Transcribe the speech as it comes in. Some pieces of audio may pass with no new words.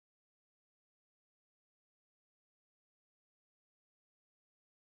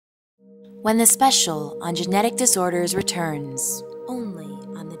When the special on genetic disorders returns, only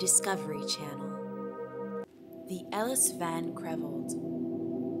on the Discovery Channel. The Ellis van Creveld.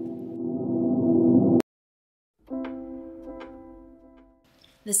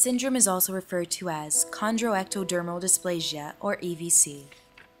 The syndrome is also referred to as chondroectodermal dysplasia, or EVC.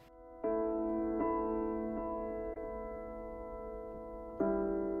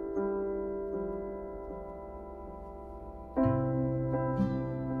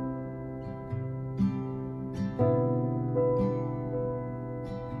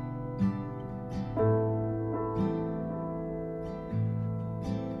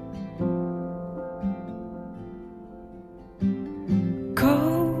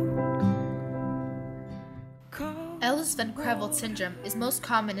 Ellis van Creveld syndrome is most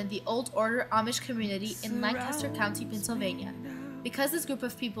common in the Old Order Amish community in Lancaster County, Pennsylvania. Because this group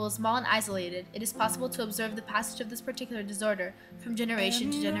of people is small and isolated, it is possible to observe the passage of this particular disorder from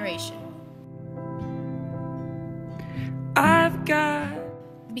generation to generation.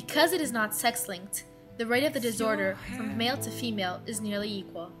 Because it is not sex-linked, the rate of the disorder from male to female is nearly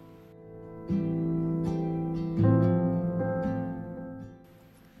equal.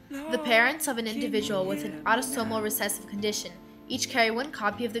 The parents of an individual with an autosomal recessive condition each carry one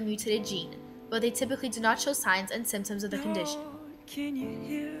copy of the mutated gene, but they typically do not show signs and symptoms of the condition.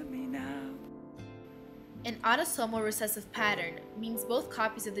 An autosomal recessive pattern means both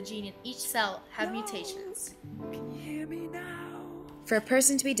copies of the gene in each cell have mutations. For a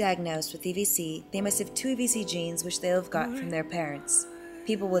person to be diagnosed with EVC, they must have two EVC genes which they have got from their parents.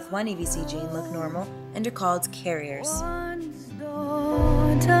 People with one EVC gene look normal and are called carriers.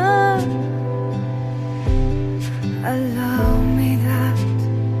 Allow me that.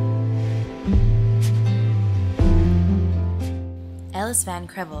 Ellis van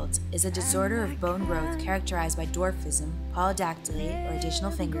Creveld is a disorder of bone growth characterized by dwarfism, polydactyly or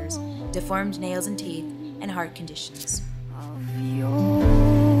additional fingers, deformed nails and teeth, and heart conditions. Of your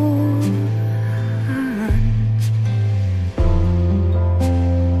hand.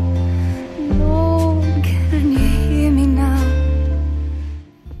 Lord, can you hear me now?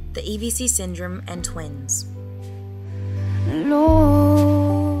 The EVC syndrome and twins.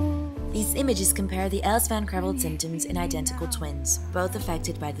 Lord. These images compare the Ellis van Creveld symptoms in identical twins, both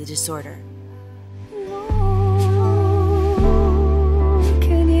affected by the disorder. Lord,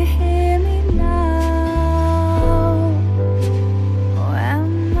 can you hear me now? Or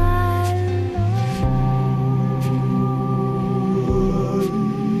am I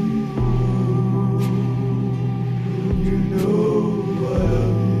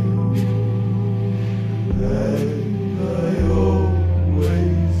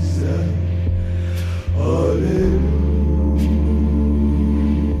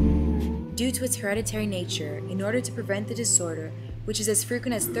Due to its hereditary nature, in order to prevent the disorder, which is as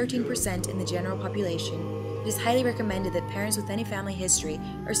frequent as 13% in the general population, it is highly recommended that parents with any family history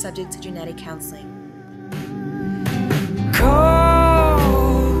are subject to genetic counseling.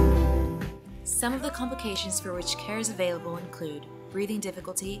 Some of the complications for which care is available include breathing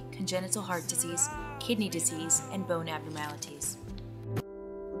difficulty, congenital heart disease, kidney disease, and bone abnormalities.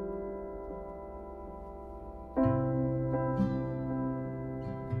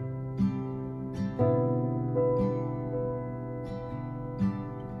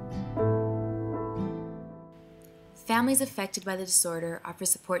 Families affected by the disorder offer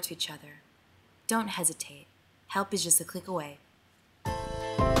support to each other. Don't hesitate. Help is just a click away.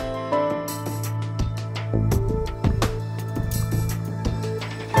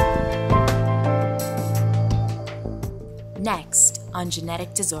 Next on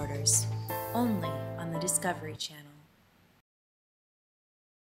Genetic Disorders, only on the Discovery Channel.